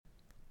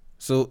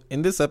So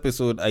in this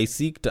episode, I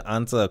seek to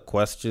answer a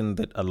question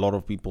that a lot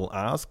of people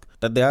ask,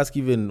 that they ask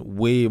even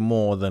way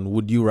more than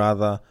would you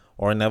rather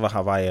or never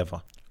have I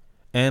ever.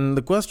 And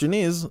the question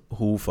is,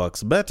 who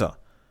fucks better?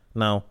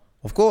 Now,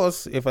 of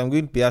course, if I'm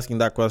going to be asking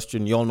that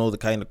question, y'all know the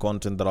kind of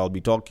content that I'll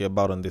be talking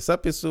about on this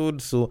episode,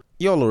 so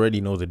y'all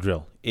already know the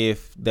drill.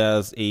 If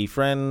there's a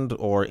friend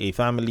or a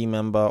family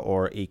member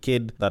or a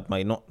kid that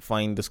might not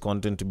find this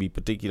content to be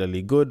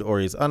particularly good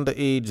or is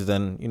underage,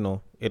 then,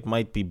 it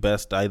might be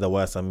best to either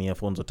wear some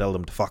earphones or tell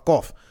them to fuck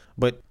off.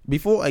 But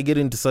before I get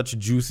into such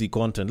juicy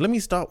content, let me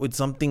start with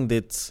something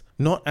that's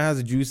not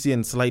as juicy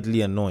and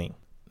slightly annoying.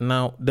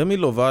 Now, Demi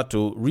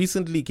Lovato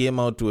recently came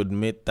out to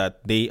admit that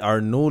they are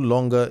no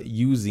longer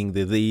using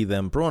the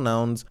they-them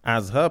pronouns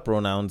as her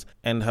pronouns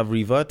and have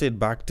reverted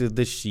back to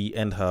the she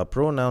and her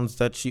pronouns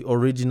that she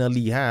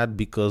originally had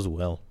because,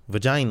 well,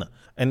 vagina.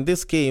 And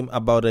this came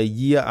about a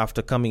year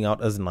after coming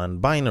out as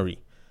non-binary.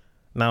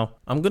 Now,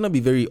 I'm going to be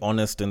very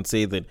honest and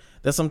say that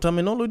there's some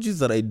terminologies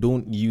that I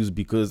don't use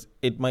because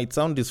it might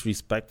sound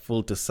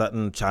disrespectful to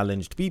certain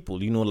challenged people,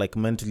 like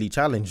mentally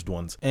challenged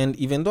ones. And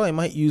even though I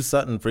might use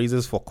certain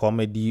phrases for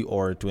comedy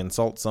or to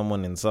insult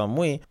someone in some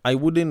way, I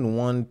wouldn't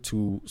want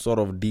to sort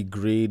of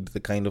degrade the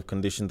kind of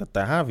condition that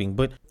they're having.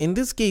 But in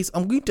this case,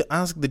 I'm going to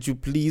ask that you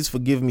please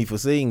forgive me for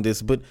saying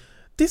this, but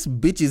this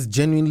bitch is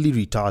genuinely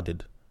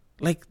retarded.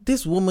 Like,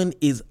 this woman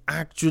is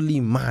actually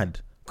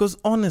mad. Because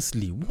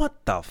honestly,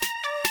 what the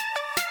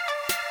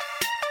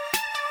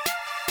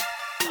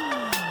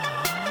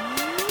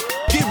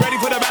Get ready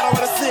for the battle of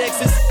the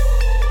sexes.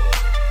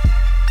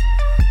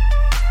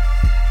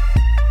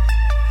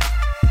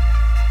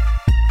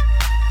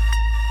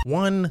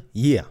 1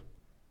 year.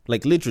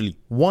 Like literally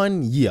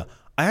 1 year.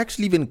 I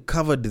actually even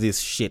covered this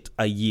shit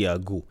a year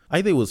ago.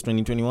 Either it was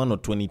 2021 or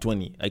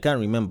 2020. I can't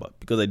remember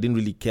because I didn't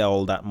really care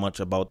all that much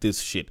about this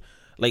shit.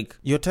 Like,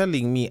 you're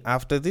telling me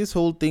after this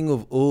whole thing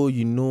of,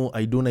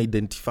 I don't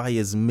identify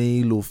as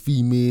male or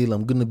female,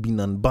 I'm gonna be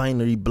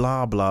non-binary,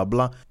 blah, blah,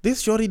 blah.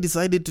 This shorty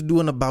decided to do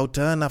an about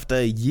turn after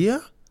a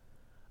year?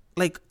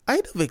 Like,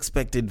 I'd have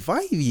expected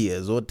 5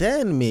 years or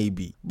 10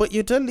 maybe. But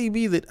you're telling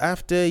me that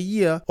after a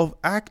year of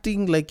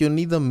acting like you're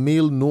neither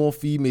male nor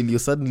female, you're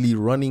suddenly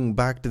running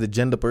back to the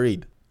gender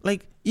parade.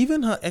 Like,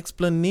 even her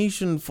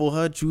explanation for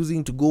her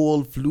choosing to go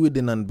all fluid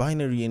and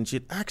non-binary and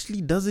shit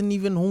actually doesn't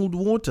even hold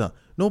water.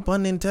 No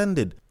pun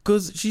intended.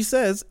 Because she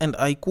says, and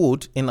I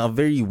quote in a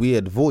very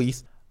weird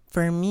voice,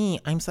 "For me,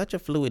 I'm such a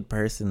fluid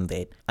person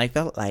that I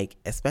felt like,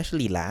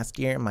 especially last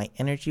year, my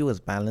energy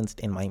was balanced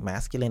in my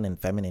masculine and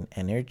feminine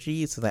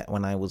energy so that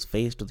when I was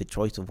faced with the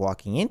choice of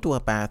walking into a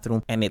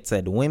bathroom and it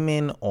said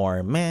women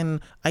or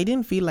men, I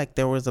didn't feel like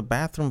there was a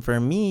bathroom for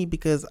me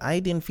because I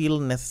didn't feel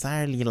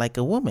necessarily like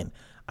a woman.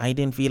 I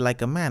didn't feel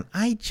like a man.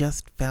 I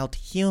just felt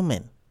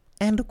human."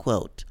 End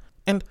quote.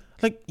 And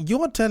like,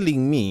 you're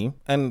telling me,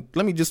 and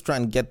let me just try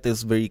and get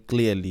this very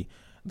clearly,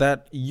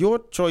 that your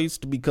choice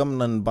to become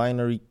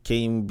non-binary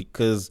came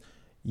because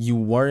you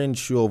weren't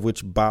sure of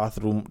which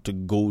bathroom to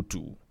go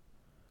to.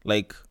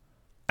 Like,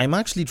 I'm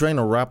actually trying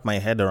to wrap my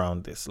head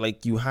around this.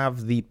 Like, you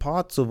have the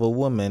parts of a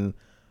woman,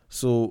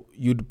 so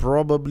you'd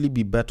probably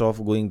be better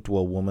off going to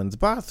a woman's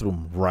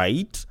bathroom,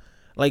 right?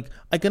 Like,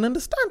 I can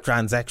understand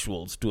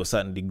transsexuals to a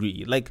certain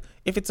degree. Like,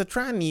 if it's a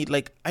tranny,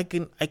 like, I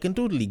can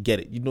totally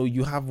get it.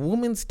 You have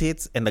woman's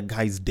tits and a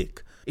guy's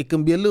dick. It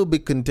can be a little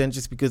bit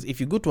contentious because if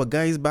you go to a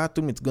guy's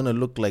bathroom, it's going to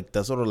look like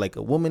there's sort of like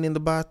a woman in the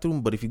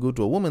bathroom. But if you go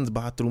to a woman's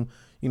bathroom,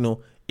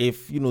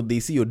 if, they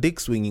see your dick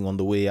swinging on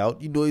the way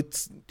out,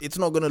 it's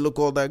not going to look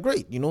all that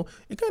great,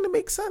 It kind of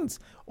makes sense.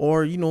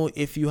 Or,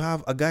 if you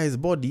have a guy's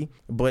body,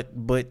 but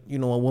a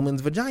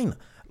woman's vagina.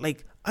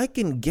 Like, I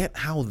can get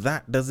how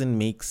that doesn't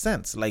make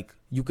sense. Like,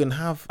 you can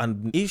have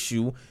an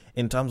issue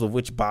in terms of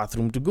which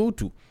bathroom to go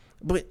to.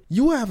 But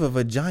you have a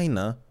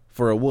vagina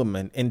for a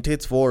woman and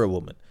tits for a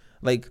woman.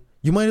 Like,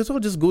 you might as well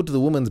just go to the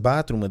woman's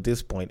bathroom at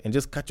this point and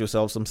just cut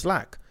yourself some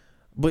slack.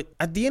 But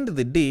at the end of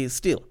the day,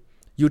 still,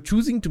 you're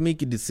choosing to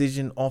make a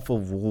decision off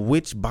of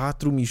which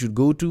bathroom you should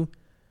go to.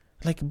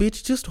 Like,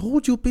 bitch, just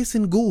hold your piss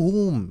and go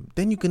home.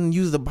 Then you can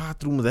use the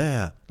bathroom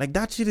there. Like,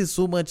 that shit is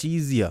so much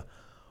easier.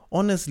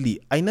 Honestly,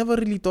 I never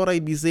really thought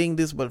I'd be saying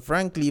this, but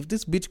frankly, if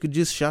this bitch could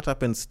just shut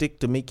up and stick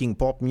to making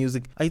pop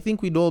music, I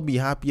think we'd all be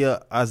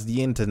happier as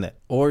the internet.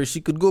 Or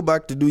she could go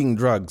back to doing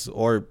drugs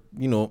or,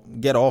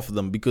 get off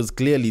them, because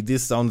clearly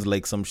this sounds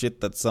like some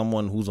shit that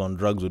someone who's on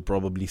drugs would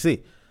probably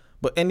say.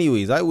 But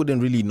anyways, I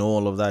wouldn't really know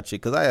all of that shit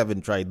because I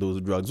haven't tried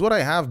those drugs. What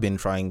I have been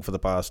trying for the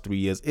past 3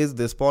 years is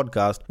this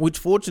podcast, which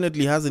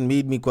fortunately hasn't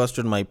made me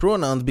question my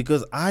pronouns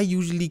because I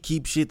usually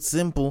keep shit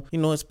simple,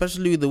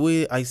 especially the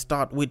way I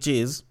start, which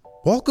is...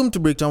 Welcome to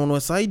Breakdown on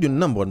Westside, your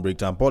number one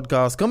breakdown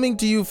podcast, coming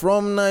to you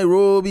from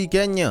Nairobi,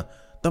 Kenya.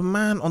 the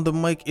man on the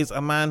mic is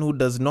a man who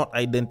does not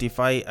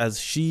identify as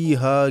she,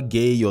 her,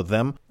 gay, or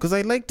them, because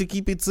I like to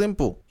keep it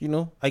simple. You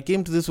know, I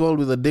came to this world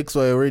with a dick,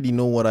 so I already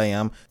know what I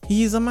am.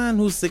 He is a man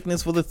whose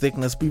sickness for the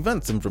thickness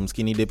prevents him from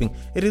skinny dipping.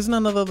 It is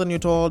none other than your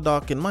tall,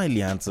 dark, and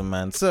mildly handsome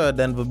man, Sir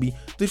Denver B.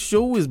 The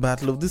show is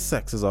Battle of the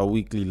Sexes, our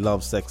weekly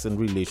love, sex, and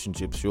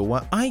relationships show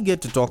where I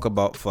get to talk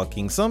about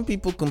fucking. Some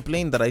people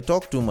complain that I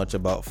talk too much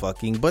about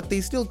fucking, but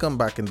they still come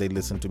back and they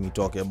listen to me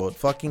talking about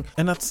fucking.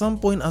 And at some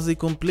point, as they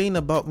complain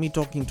about me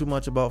talking too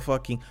much about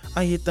fucking,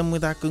 I hit them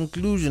with that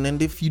conclusion.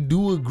 And if you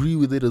do agree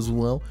with it as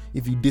well,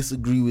 if you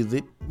disagree with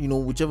it, you know,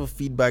 whichever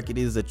feedback it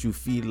is that you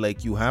feel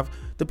like you have,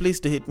 the place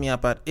to hit me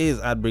up at is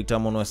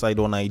 @BreakTime on Westside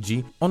on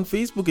IG. On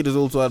Facebook, it is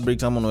also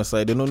 @BreakTime on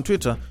Westside, and on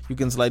Twitter, you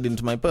can slide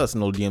into my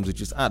personal DMs,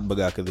 which is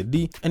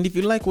 @BagakaTheD. And if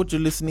you like what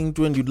you're listening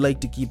to and you'd like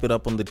to keep it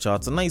up on the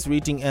charts, a nice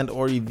rating and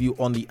or review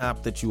on the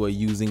app that you are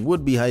using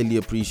would be highly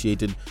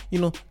appreciated. You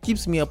know,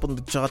 keeps me up on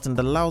the charts and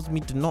allows me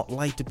to not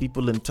lie to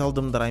people and tell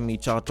them that I'm a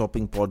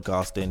chart-topping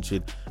podcaster and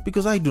shit,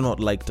 because I do not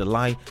like to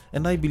lie,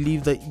 and I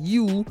believe that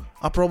you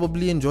are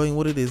probably enjoying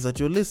what it is that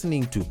you're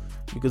listening to.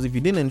 Because if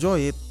you didn't enjoy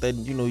it,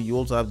 then, you know, you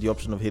also have the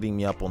option of hitting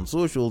me up on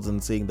socials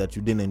and saying that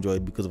you didn't enjoy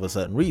it because of a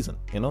certain reason,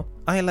 you know?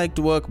 I like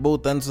to work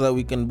both ends so that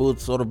we can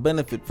both sort of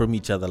benefit from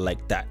each other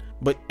like that.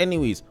 But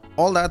anyways,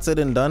 all that said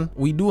and done,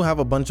 we do have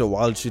a bunch of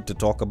wild shit to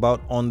talk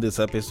about on this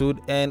episode,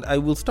 and I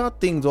will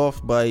start things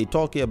off by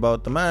talking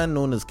about the man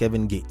known as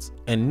Kevin Gates.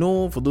 And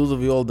no, for those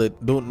of you all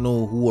that don't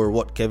know who or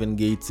what Kevin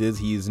Gates is,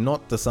 he is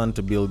not the son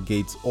to Bill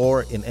Gates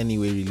or in any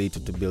way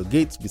related to Bill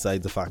Gates,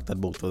 besides the fact that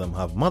both of them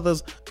have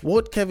mothers.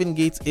 What Kevin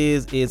Gates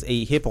is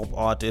a hip-hop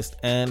artist,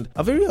 and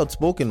a very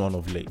outspoken one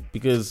of late,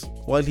 because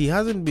while he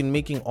hasn't been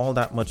making all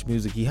that much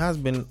music, he has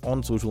been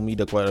on social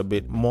media quite a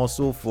bit, more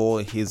so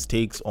for his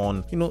takes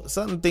on, you know,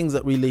 certain things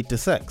that relate to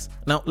sex.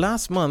 Now,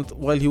 last month,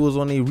 while he was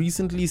on a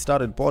recently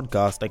started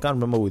podcast, I can't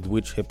remember with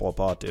which hip-hop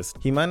artist,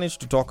 he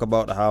managed to talk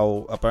about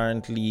how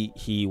apparently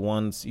he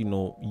once, you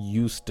know,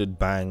 used to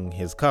bang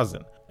his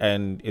cousin.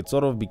 And it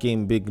sort of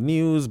became big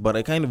news, but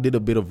I kind of did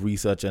a bit of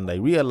research and I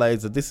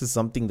realized that this is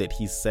something that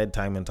he said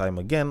time and time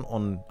again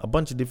on a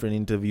bunch of different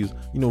interviews,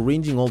 you know,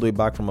 ranging all the way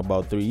back from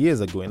about 3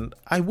 years ago. And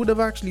I would have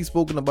actually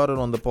spoken about it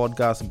on the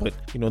podcast, but,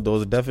 you know, there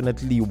was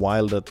definitely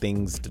wilder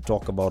things to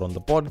talk about on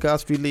the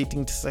podcast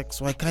relating to sex,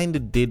 so I kind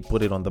of did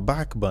put it on the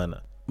back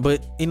burner.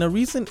 But in a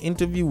recent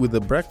interview with The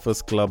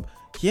Breakfast Club,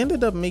 he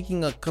ended up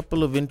making a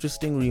couple of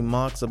interesting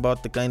remarks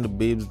about the kind of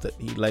babes that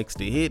he likes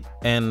to hit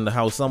and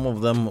how some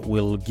of them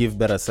will give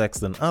better sex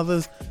than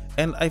others,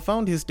 and I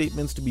found his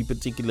statements to be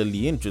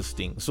particularly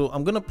interesting. So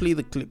I'm gonna play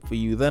the clip for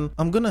you, then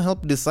I'm gonna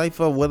help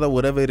decipher whether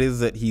whatever it is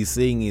that he's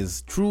saying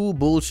is true,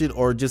 bullshit,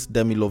 or just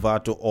Demi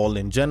Lovato all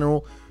in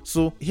general.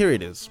 So here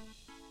it is.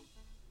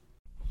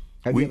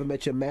 Have you ever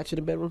met your match in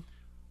the bedroom?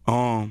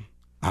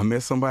 I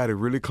met somebody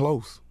really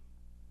close.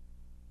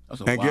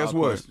 And guess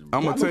what?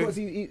 I'm gonna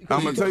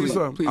tell you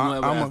something. Please don't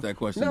ever ask that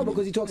question. No,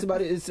 because he talks about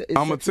it.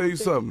 I'm gonna tell you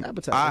something.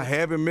 I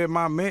haven't met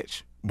my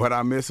match, but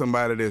I met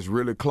somebody that's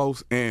really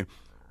close. And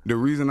the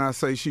reason I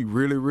say she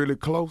really, really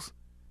close,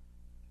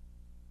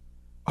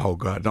 oh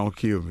God, don't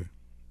kill me.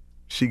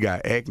 She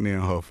got acne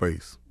in her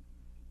face.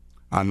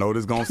 I know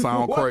this gonna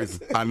sound crazy.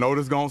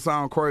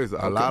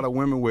 A lot of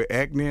women with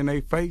acne in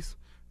their face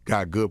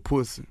got good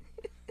pussy,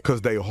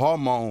 cause their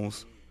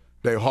hormones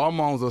are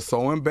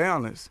so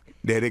imbalanced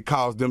that it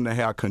caused them to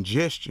have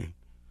congestion,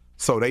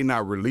 so they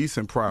not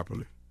releasing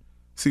properly.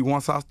 See,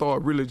 once I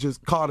start really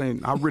just caught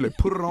in, I really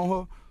put it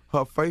on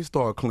her face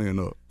started clearing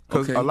up.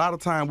 Because a lot of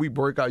time we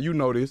break out, you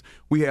know this,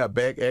 we have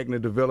back acne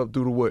developed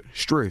due to what?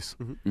 Stress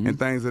and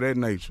things of that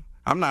nature.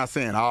 I'm not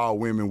saying all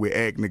women with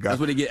acne got.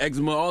 That's where they get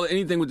eczema,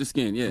 anything with the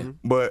skin, yeah.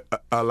 But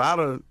a lot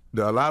of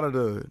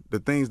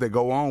the things that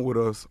go on with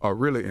us are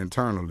really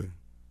internally.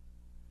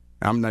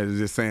 I'm not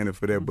just saying it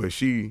for that, but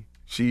she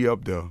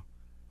up there.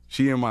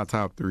 She in my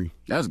top 3.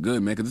 That's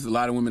good, man, because there's a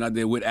lot of women out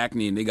there with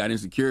acne and they got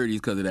insecurities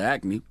because of the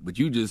acne, but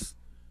you just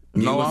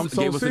gave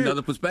us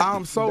another perspective.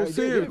 I'm so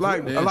serious.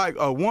 Like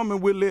a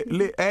woman with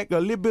a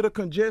little bit of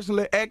congestion,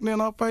 little acne in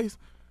her face,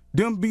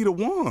 them be the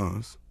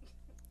ones.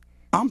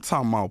 I'm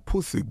talking about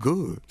pussy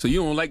good. So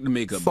you don't like the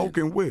makeup?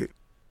 Soaking wet.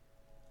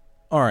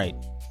 All right.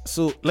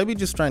 So let me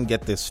just try and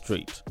get this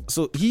straight.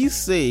 So he's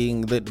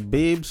saying that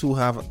babes who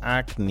have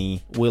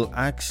acne will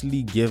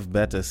actually give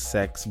better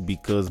sex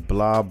because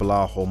blah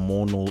blah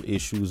hormonal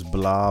issues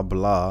blah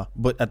blah.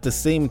 But at the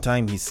same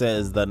time he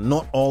says that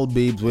not all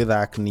babes with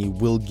acne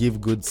will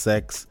give good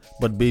sex,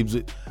 but babes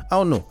with, I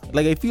don't know.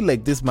 Like I feel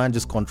like this man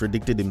just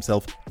contradicted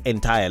himself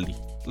entirely.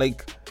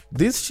 Like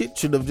this shit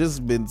should have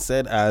just been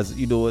said as,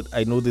 you know what,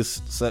 I know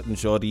this certain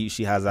shorty,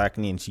 she has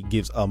acne and she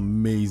gives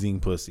amazing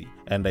pussy,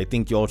 and I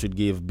think y'all should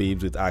give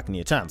babes with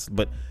acne a chance.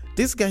 But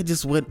this guy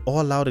just went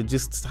all out and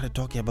just started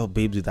talking about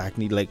babes with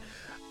acne. Like,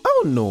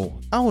 I don't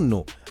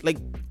know. Like,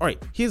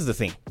 alright, here's the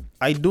thing.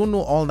 I don't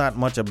know all that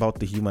much about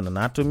the human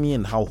anatomy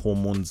and how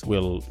hormones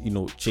will, you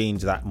know,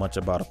 change that much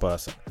about a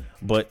person.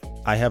 But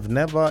I have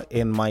never,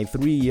 in my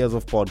 3 years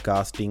of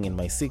podcasting, in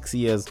my 6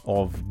 years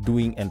of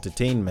doing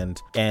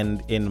entertainment,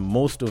 and in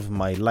most of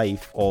my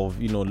life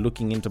of,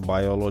 looking into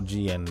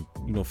biology and,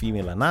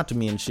 female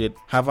anatomy and shit,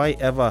 have I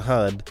ever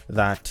heard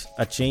that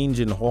a change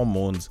in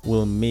hormones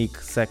will make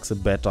sex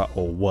better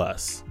or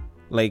worse.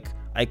 Like,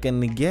 I can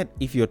get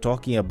if you're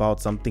talking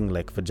about something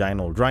like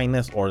vaginal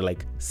dryness or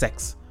like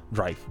sex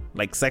drive.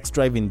 Like sex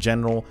drive in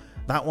general,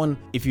 that one,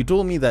 if you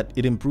told me that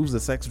it improves the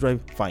sex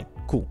drive, fine,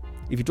 cool.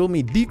 If you told me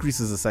it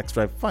decreases the sex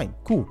drive, fine,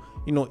 cool.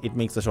 It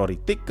makes the shorty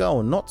thicker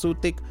or not so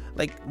thick,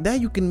 like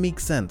that you can make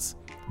sense.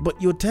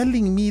 But you're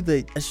telling me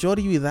that a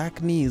shorty with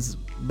acne is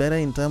better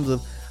in terms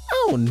of,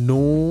 I don't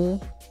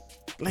know.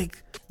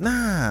 Like,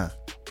 nah,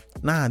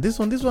 this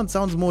one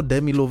sounds more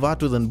Demi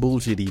Lovato than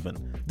bullshit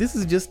even. This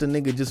is just a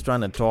nigga just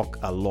trying to talk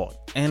a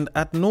lot. And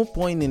at no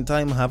point in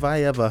time have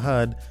I ever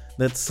heard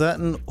that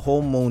certain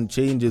hormone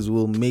changes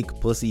will make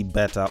pussy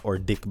better or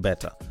dick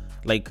better.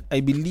 Like, I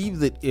believe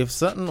that if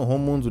certain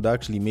hormones would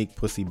actually make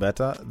pussy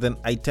better, then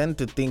I tend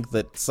to think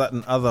that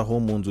certain other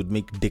hormones would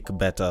make dick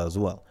better as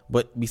well.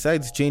 But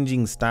besides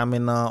changing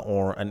stamina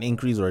or an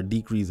increase or a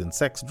decrease in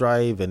sex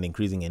drive and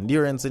increasing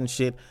endurance and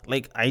shit,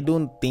 like, I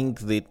don't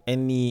think that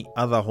any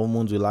other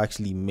hormones will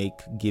actually make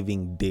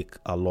giving dick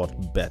a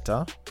lot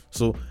better.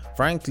 So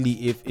frankly,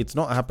 if it's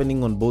not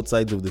happening on both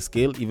sides of the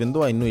scale, even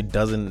though I know it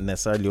doesn't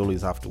necessarily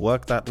always have to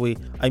work that way,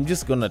 I'm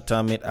just gonna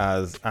term it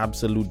as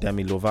absolute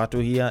Demi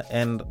Lovato here,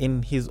 and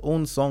in his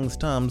own song's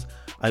terms,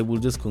 I will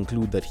just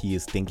conclude that he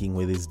is thinking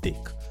with his dick.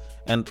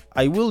 And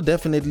I will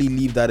definitely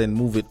leave that and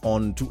move it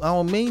on to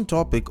our main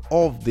topic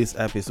of this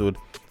episode.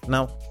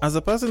 Now, as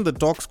a person that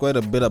talks quite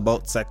a bit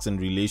about sex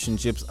and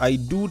relationships, I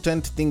do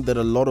tend to think that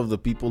a lot of the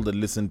people that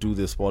listen to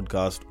this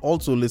podcast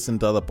also listen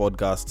to other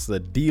podcasts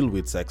that deal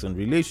with sex and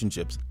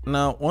relationships.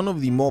 Now, one of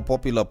the more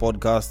popular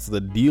podcasts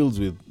that deals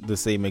with the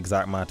same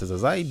exact matters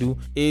as I do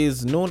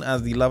is known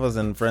as the Lovers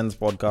and Friends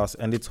podcast,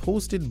 and it's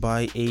hosted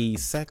by a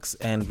sex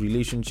and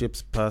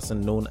relationships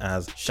person known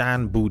as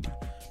Shan Boody.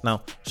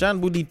 Now,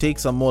 Shan Boody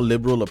takes a more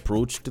liberal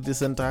approach to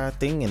this entire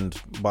thing, and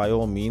by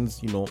all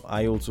means,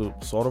 I also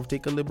sort of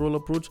take a liberal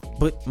approach,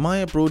 but my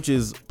approach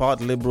is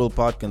part liberal,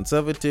 part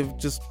conservative,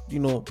 just,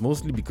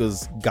 mostly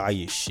because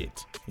guy-ish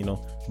shit,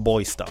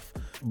 boy stuff.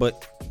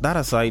 But that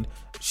aside,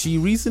 she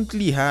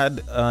recently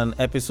had an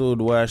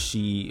episode where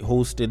she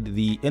hosted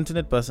the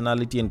internet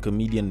personality and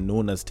comedian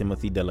known as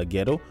Timothy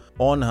Delgado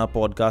on her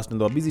podcast, and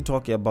they were busy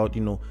talking about,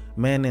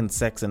 men and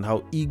sex and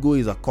how ego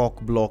is a cock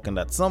block, and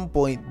at some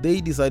point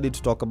they decided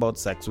to talk about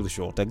sex with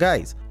shorter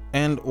guys.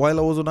 And while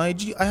I was on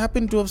IG, I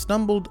happened to have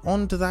stumbled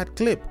onto that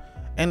clip.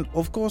 And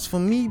of course, for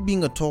me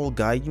being a tall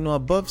guy,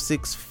 above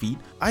 6 feet,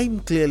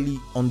 I'm clearly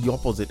on the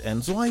opposite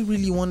end, so I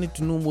really wanted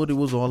to know what it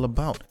was all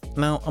about.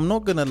 Now, I'm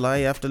not gonna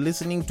lie, after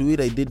listening to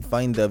it, I did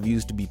find their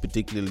views to be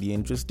particularly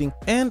interesting,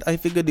 and I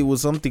figured it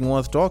was something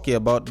worth talking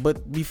about.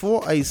 But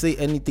before I say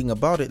anything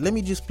about it, let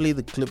me just play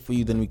the clip for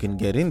you, then we can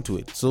get into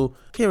it. So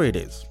here it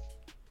is.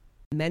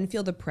 Men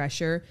feel the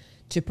pressure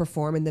to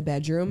perform in the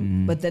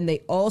bedroom, but then they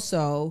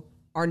also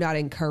are not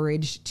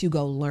encouraged to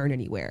go learn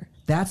anywhere.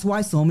 That's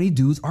why so many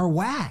dudes are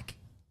whack.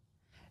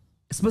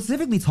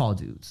 Specifically tall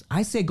dudes.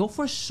 I say go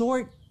for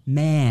short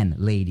man,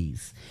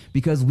 ladies,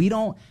 because we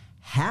don't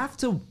have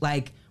to,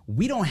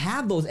 we don't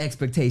have those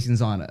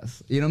expectations on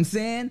us. You know what I'm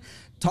saying?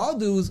 Tall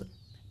dudes,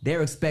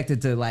 they're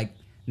expected to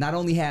not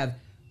only have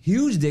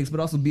huge dicks, but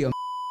also be a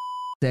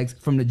sex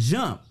from the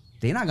jump.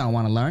 They're not gonna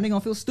want to learn. They're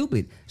gonna feel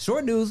stupid.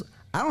 Short dudes,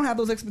 I don't have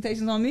those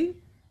expectations on me.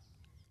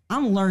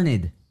 I'm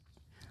learned.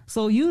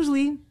 So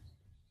usually,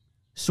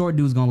 short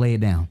dudes gonna lay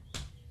it down.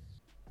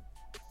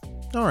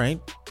 All right,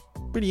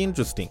 pretty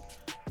interesting.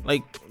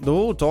 Like, the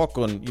whole talk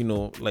on,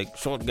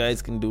 short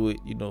guys can do it,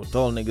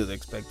 tall niggas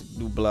expected to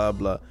do blah,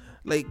 blah.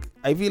 Like,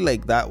 I feel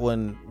like that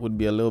one would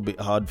be a little bit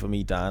hard for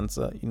me to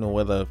answer,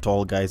 whether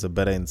tall guys are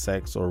better in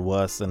sex or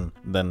worse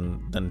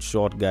than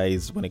short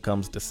guys when it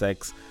comes to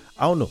sex.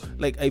 I don't know.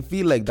 Like, I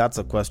feel like that's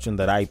a question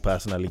that I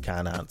personally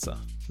can't answer.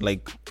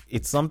 Like,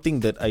 it's something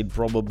that I'd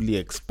probably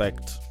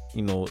expect,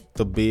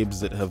 the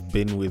babes that have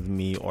been with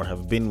me or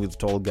have been with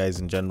tall guys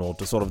in general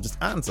to sort of just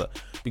answer.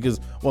 Because,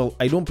 well,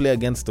 I don't play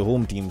against the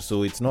home team,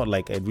 so it's not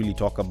like I'd really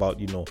talk about,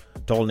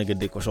 tall nigga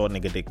dick or short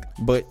nigga dick.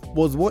 But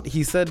was what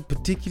he said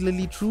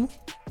particularly true?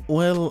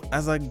 Well,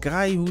 as a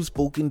guy who's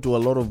spoken to a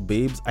lot of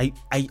babes, I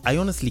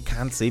honestly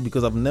can't say,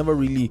 because I've never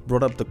really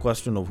brought up the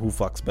question of who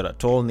fucks better,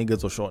 tall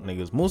niggas or short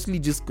niggas. Mostly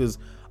just because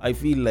I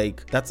feel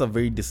like that's a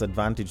very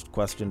disadvantaged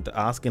question to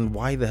ask, and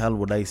why the hell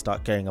would I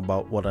start caring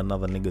about what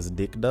another nigga's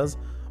dick does?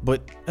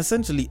 But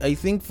essentially, I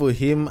think for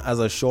him as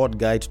a short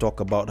guy to talk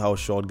about how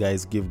short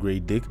guys give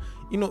great dick,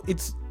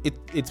 it's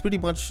pretty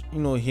much,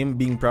 him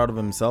being proud of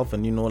himself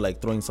and,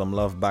 throwing some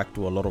love back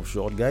to a lot of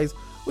short guys,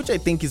 which I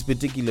think is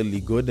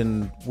particularly good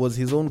and was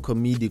his own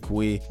comedic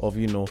way of,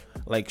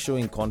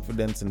 showing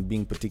confidence and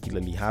being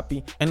particularly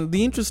happy. And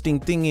the interesting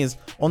thing is,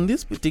 on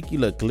this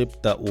particular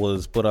clip that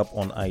was put up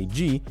on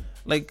IG,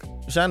 Like,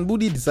 Shan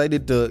Boody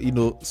decided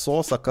to,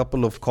 source a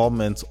couple of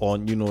comments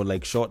on,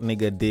 like short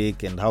nigga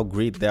dick and how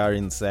great they are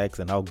in sex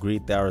and how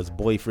great they are as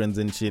boyfriends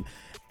and shit.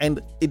 And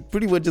it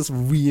pretty much just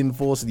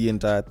reinforced the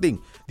entire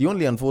thing. The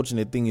only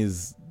unfortunate thing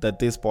is that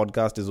this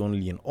podcast is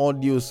only in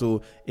audio,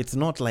 so it's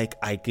not like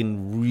I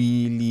can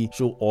really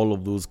show all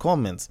of those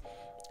comments.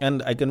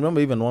 And I can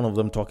remember even one of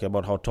them talking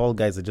about how tall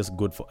guys are just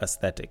good for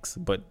aesthetics,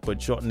 but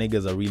short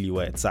niggas are really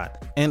where it's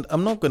at. And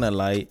I'm not gonna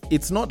lie,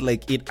 it's not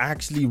like it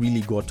actually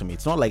really got to me.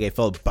 It's not like I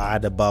felt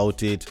bad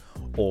about it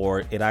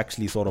or it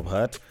actually sort of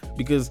hurt,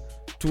 because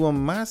to a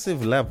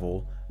massive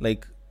level,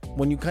 like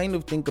when you kind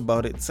of think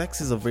about it, sex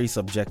is a very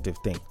subjective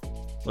thing.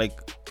 Like,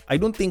 I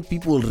don't think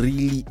people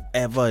really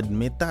ever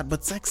admit that,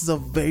 but sex is a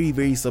very,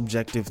 very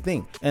subjective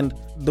thing. And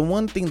the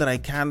one thing that I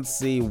can't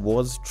say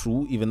was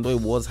true, even though it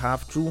was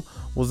half true,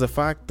 was the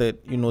fact that,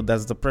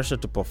 there's the pressure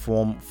to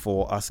perform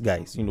for us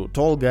guys.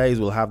 Tall guys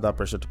will have that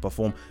pressure to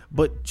perform,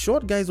 but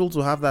short guys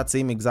also have that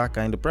same exact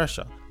kind of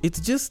pressure. It's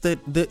just that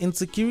the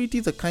insecurity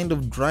that kind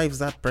of drives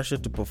that pressure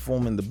to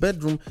perform in the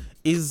bedroom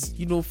is,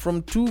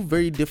 from two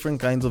very different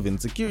kinds of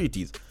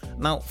insecurities.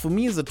 Now, for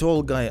me as a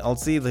tall guy, I'll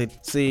say that,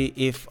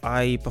 if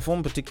I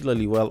perform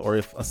particularly well, or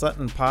if a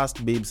certain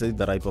past babe said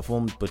that I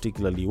performed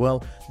particularly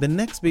well, the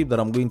next babe that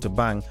I'm going to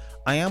bang,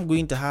 I am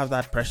going to have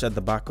that pressure at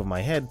the back of my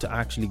head to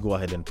actually go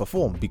ahead and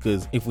perform.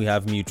 Because if we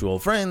have mutual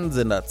friends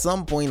and at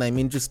some point I'm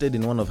interested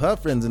in one of her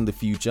friends in the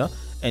future,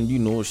 and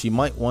she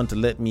might want to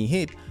let me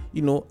hit,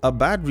 a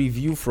bad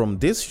review from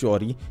this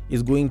shorty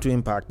is going to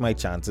impact my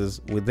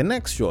chances with the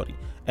next shorty.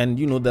 And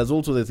there's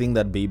also the thing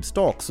that babes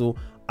talk. So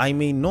I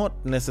may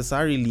not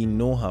necessarily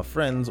know her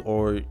friends,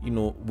 or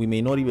we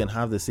may not even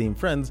have the same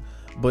friends,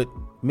 but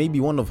maybe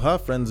one of her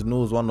friends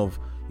knows one of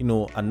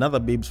another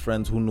babe's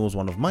friends who knows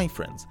one of my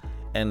friends.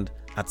 And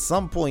at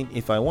some point,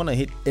 if I want to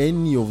hit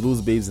any of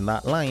those babes in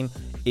that line,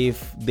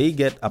 if they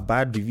get a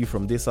bad review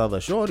from this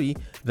other shorty,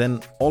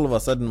 then all of a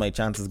sudden my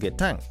chances get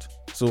tanked.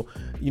 So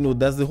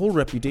there's the whole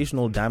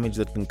reputational damage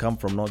that can come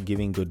from not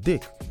giving good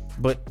dick.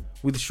 But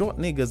with short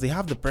niggas, they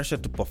have the pressure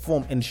to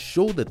perform and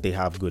show that they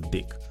have good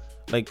dick.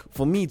 Like,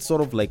 for me, it's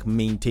sort of like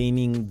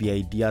maintaining the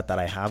idea that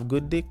I have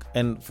good dick.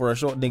 And for a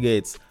short nigga,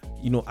 it's,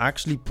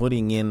 actually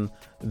putting in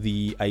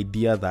the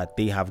idea that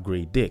they have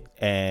great dick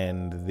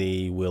and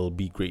they will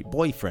be great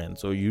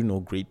boyfriends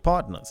or, great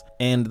partners.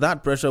 And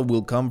that pressure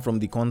will come from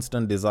the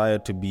constant desire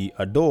to be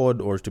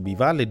adored or to be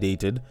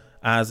validated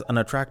as an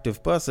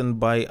attractive person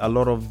by a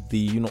lot of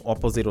the,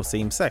 opposite or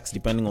same sex,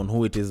 depending on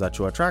who it is that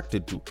you're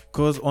attracted to.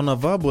 Because on a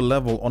verbal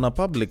level, on a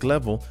public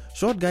level,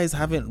 short guys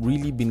haven't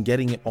really been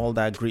getting it all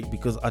that great,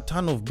 because a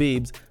ton of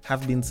babes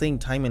have been saying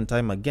time and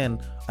time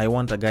again, I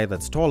want a guy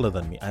that's taller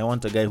than me. I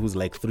want a guy who's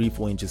like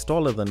 3-4 inches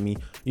taller than me,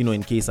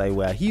 in case I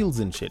wear heels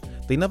and shit.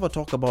 They never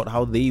talk about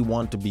how they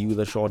want to be with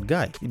a short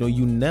guy.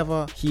 You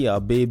never hear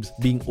babes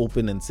being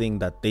open and saying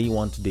that they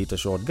want to date a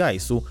short guy.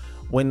 So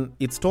when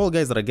it's tall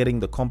guys that are getting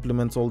the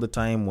compliments all the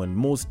time, when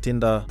most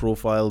Tinder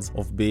profiles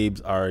of babes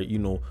are,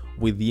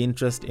 with the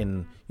interest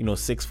in,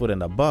 6 foot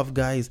and above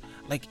guys,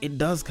 like, it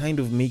does kind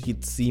of make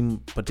it seem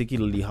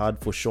particularly hard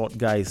for short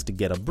guys to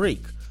get a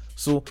break.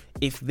 So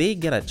if they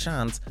get a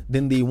chance,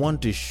 then they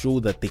want to show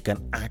that they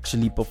can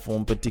actually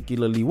perform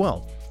particularly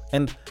well.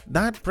 And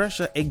that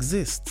pressure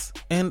exists.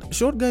 And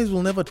short guys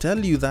will never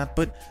tell you that,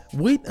 but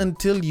wait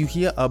until you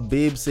hear a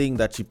babe saying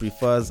that she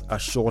prefers a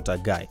shorter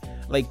guy.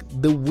 Like,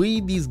 the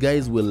way these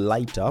guys will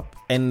light up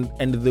and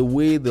the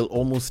way they'll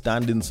almost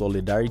stand in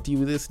solidarity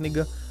with this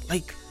nigga,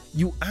 like,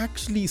 you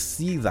actually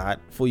see that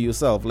for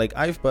yourself. Like,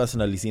 I've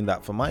personally seen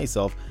that for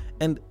myself.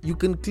 And you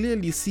can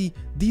clearly see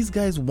these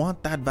guys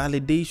want that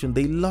validation.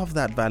 They love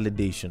that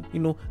validation.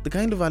 The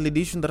kind of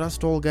validation that us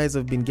tall guys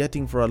have been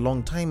getting for a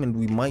long time and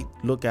we might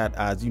look at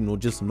as,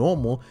 just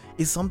normal,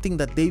 is something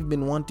that they've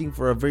been wanting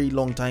for a very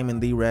long time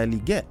and they rarely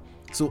get.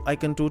 So I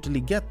can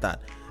totally get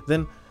that.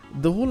 Then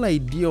the whole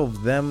idea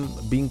of them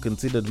being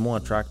considered more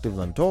attractive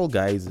than tall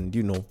guys and,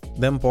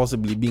 them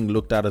possibly being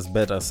looked at as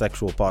better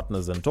sexual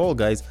partners than tall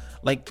guys,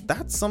 like,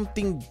 that's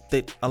something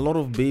that a lot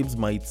of babes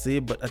might say,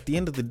 but at the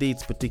end of the day,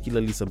 it's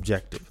particularly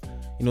subjective.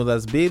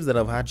 There's babes that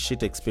have had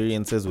shit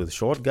experiences with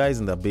short guys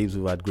and there are babes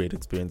who've had great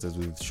experiences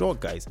with short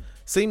guys.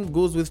 Same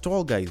goes with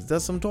tall guys.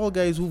 There's some tall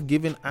guys who've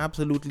given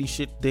absolutely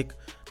shit dick.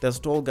 There's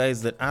tall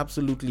guys that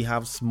absolutely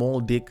have small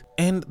dick.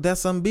 And there's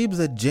some babes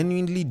that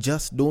genuinely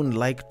just don't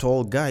like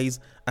tall guys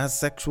as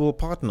sexual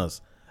partners.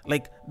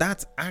 Like,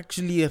 that's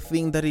actually a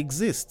thing that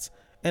exists.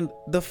 And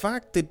the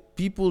fact that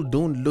people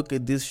don't look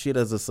at this shit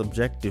as a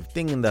subjective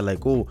thing and they're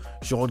like, oh,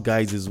 short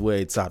guys is where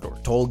it's at or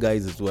tall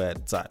guys is where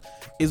it's at,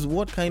 is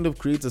what kind of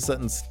creates a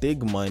certain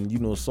stigma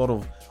and, sort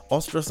of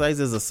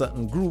ostracizes a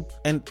certain group,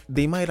 and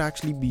they might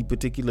actually be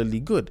particularly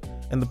good.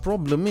 And the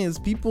problem is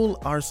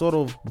people are sort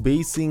of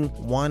basing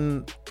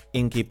one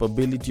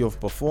incapability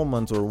of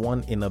performance or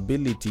one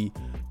inability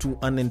to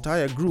an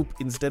entire group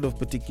instead of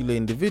particular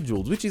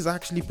individuals, which is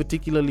actually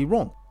particularly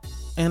wrong.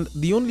 And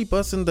the only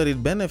person that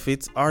it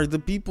benefits are the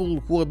people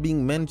who are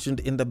being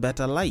mentioned in the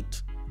better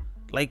light.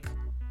 Like,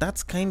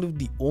 that's kind of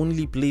the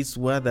only place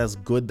where there's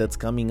good that's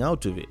coming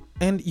out of it.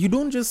 And you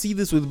don't just see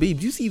this with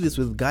babes, you see this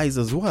with guys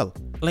as well.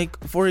 Like,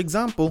 for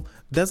example,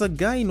 there's a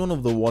guy in one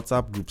of the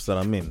WhatsApp groups that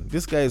I'm in.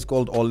 This guy is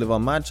called Oliver.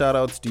 Mad shout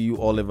outs to you,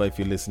 Oliver, if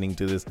you're listening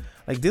to this.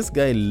 Like, this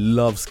guy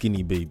loves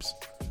skinny babes.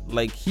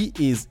 Like, he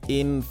is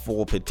in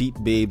for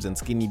petite babes and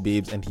skinny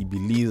babes, and he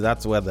believes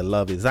that's where the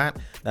love is at.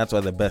 That's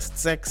where the best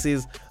sex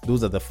is.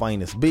 Those are the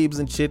finest babes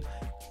and shit.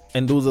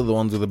 And those are the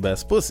ones with the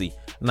best pussy.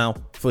 Now,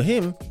 for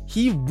him,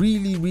 he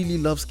really, really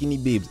loves skinny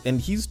babes.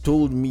 And he's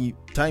told me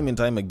time and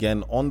time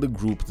again on the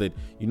group that,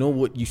 you know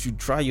what, you should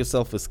try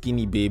yourself a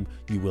skinny babe.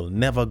 You will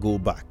never go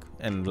back.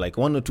 And like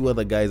 1 or 2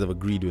 other guys have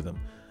agreed with him.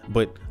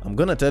 But I'm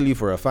gonna tell you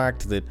for a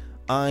fact that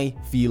I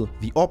feel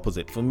the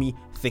opposite. For me,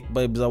 thick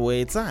babes are where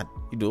it's at,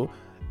 you know.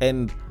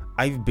 And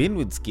I've been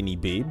with skinny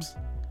babes.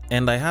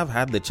 And I have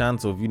had the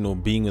chance of, you know,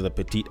 being with a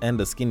petite and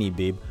a skinny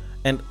babe.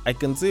 And I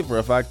can say for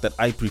a fact that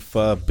I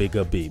prefer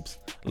bigger babes.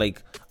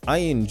 Like, I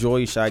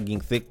enjoy shagging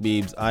thick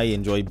babes. I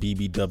enjoy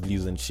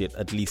BBWs and shit,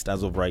 at least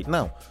as of right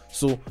now.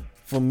 So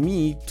for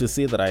me to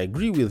say that I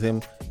agree with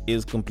him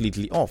is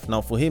completely off.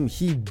 Now, for him,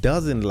 he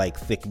doesn't like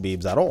thick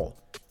babes at all.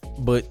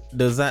 But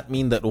does that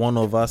mean that one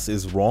of us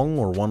is wrong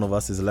or one of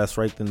us is less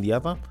right than the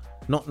other?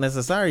 Not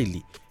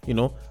necessarily. You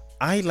know,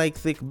 I like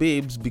thick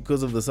babes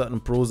because of the certain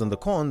pros and the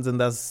cons, and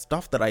there's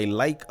stuff that I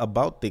like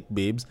about thick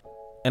babes.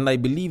 And I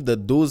believe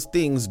that those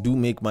things do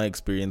make my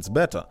experience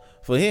better.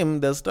 For him,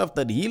 there's stuff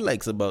that he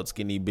likes about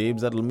skinny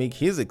babes that'll make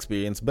his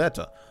experience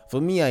better. For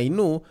me, I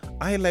know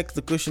I like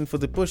the cushion for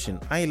the pushing.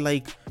 I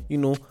like, you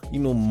know,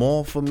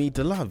 more for me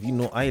to love. You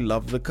know, I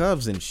love the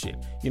curves and shit.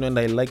 You know, and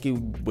I like it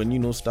when, you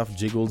know, stuff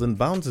jiggles and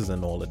bounces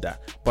and all of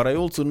that. But I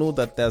also know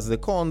that there's the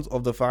cons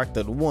of the fact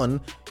that, one,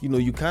 you know,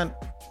 you can't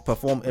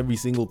perform every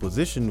single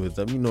position with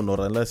them, you know, not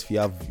unless you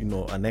have, you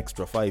know, an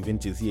extra 5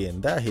 inches here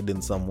and there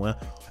hidden somewhere.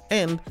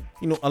 And,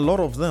 you know, a lot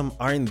of them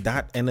aren't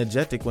that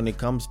energetic when it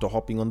comes to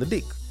hopping on the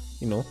dick,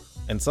 you know,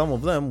 and some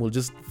of them will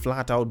just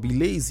flat out be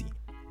lazy.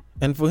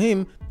 And for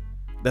him,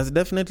 there's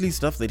definitely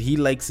stuff that he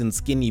likes in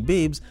skinny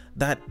babes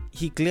that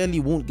he clearly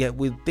won't get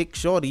with thick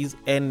shorties,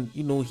 and,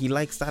 you know, he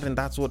likes that, and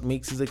that's what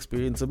makes his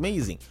experience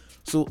amazing.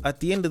 So at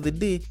the end of the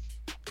day,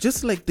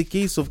 just like the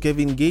case of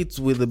Kevin Gates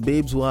with the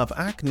babes who have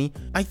acne,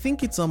 I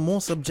think it's a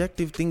more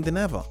subjective thing than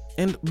ever.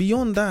 And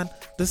beyond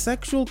that, the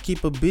sexual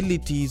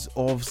capabilities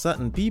of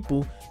certain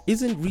people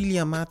isn't really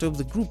a matter of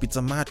the group, it's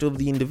a matter of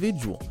the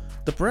individual.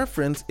 The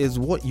preference is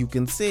what you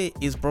can say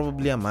is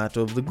probably a matter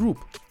of the group.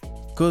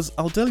 Because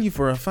I'll tell you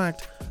for a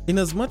fact, in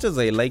as much as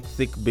I like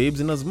thick babes,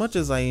 in as much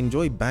as I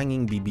enjoy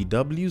banging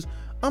BBWs,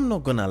 I'm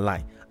not gonna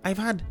lie, I've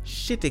had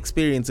shit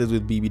experiences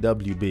with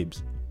BBW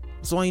babes.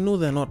 So I know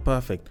they're not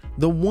perfect.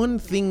 The one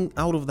thing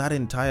out of that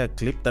entire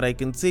clip that I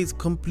can say is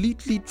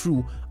completely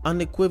true,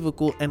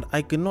 unequivocal, and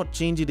I cannot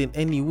change it in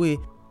any way,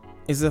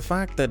 is the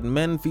fact that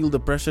men feel the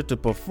pressure to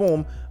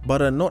perform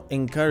but are not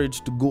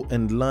encouraged to go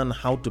and learn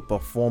how to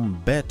perform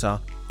better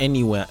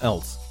anywhere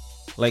else.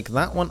 Like,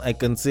 that one I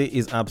can say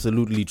is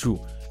absolutely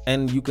true.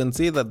 And you can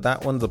say that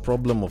that one's a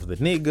problem of the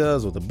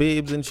niggas or the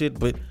babes and shit,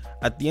 but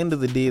at the end of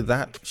the day,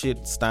 that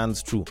shit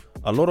stands true.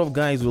 A lot of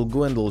guys will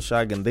go and they'll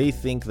shag and they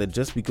think that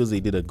just because they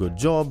did a good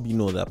job, you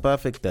know, they're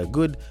perfect, they're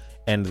good,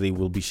 and they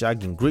will be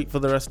shagging great for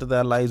the rest of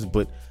their lives.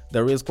 But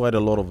there is quite a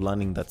lot of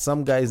learning that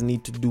some guys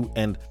need to do,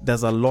 and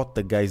there's a lot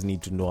that guys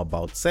need to know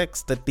about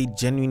sex that they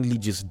genuinely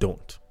just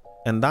don't.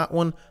 And that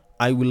one,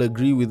 I will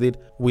agree with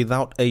it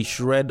without a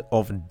shred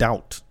of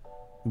doubt.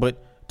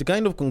 But to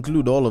kind of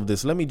conclude all of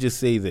this, let me just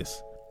say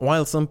this.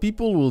 While some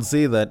people will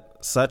say that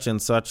such and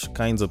such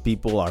kinds of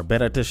people are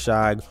better to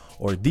shag,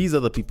 or these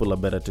other people are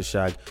better to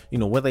shag, you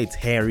know, whether it's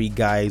hairy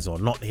guys or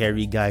not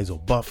hairy guys, or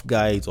buff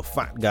guys or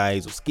fat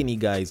guys or skinny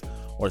guys,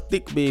 or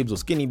thick babes or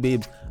skinny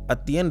babes,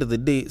 at the end of the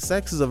day,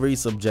 sex is a very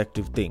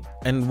subjective thing.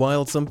 And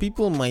while some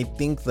people might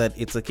think that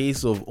it's a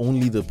case of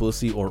only the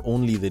pussy or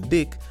only the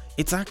dick,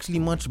 it's actually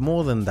much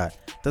more than that.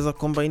 There's a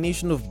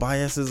combination of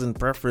biases and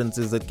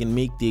preferences that can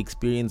make the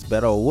experience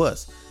better or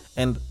worse.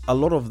 And a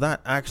lot of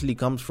that actually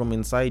comes from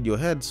inside your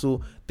head,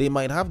 so they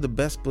might have the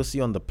best pussy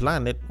on the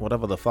planet,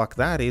 whatever the fuck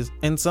that is,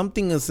 and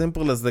something as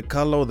simple as the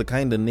color or the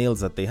kind of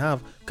nails that they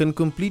have can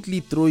completely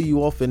throw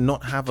you off and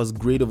not have as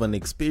great of an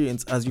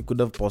experience as you could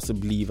have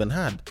possibly even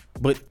had.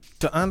 But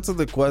to answer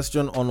the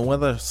question on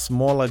whether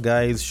smaller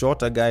guys,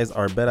 shorter guys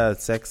are better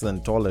at sex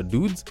than taller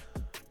dudes,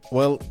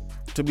 well,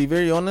 to be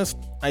very honest,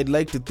 I'd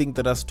like to think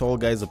that us tall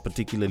guys are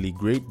particularly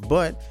great,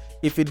 but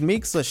if it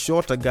makes a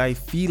shorter guy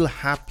feel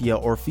happier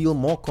or feel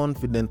more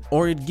confident,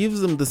 or it gives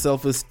them the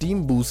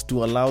self-esteem boost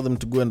to allow them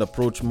to go and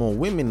approach more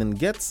women and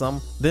get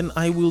some, then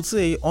I will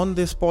say on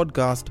this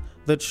podcast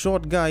that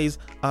short guys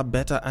are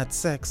better at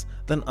sex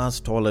than us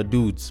taller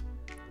dudes.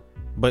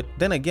 But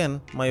then again,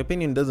 my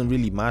opinion doesn't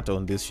really matter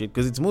on this shit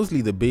because it's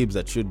mostly the babes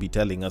that should be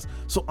telling us.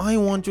 So I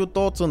want your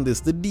thoughts on this.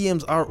 The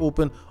DMs are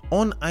open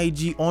on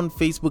IG, on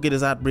Facebook. It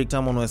is at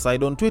Breaktime on my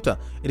side. On Twitter,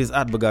 it is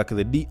at Bagaka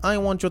the D. I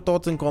want your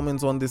thoughts and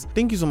comments on this.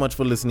 Thank you so much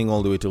for listening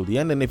all the way till the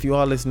end. And if you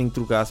are listening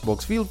through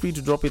Castbox, feel free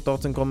to drop your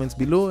thoughts and comments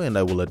below and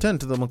I will attend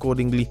to them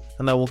accordingly.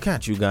 And I will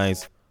catch you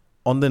guys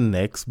on the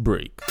next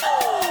break.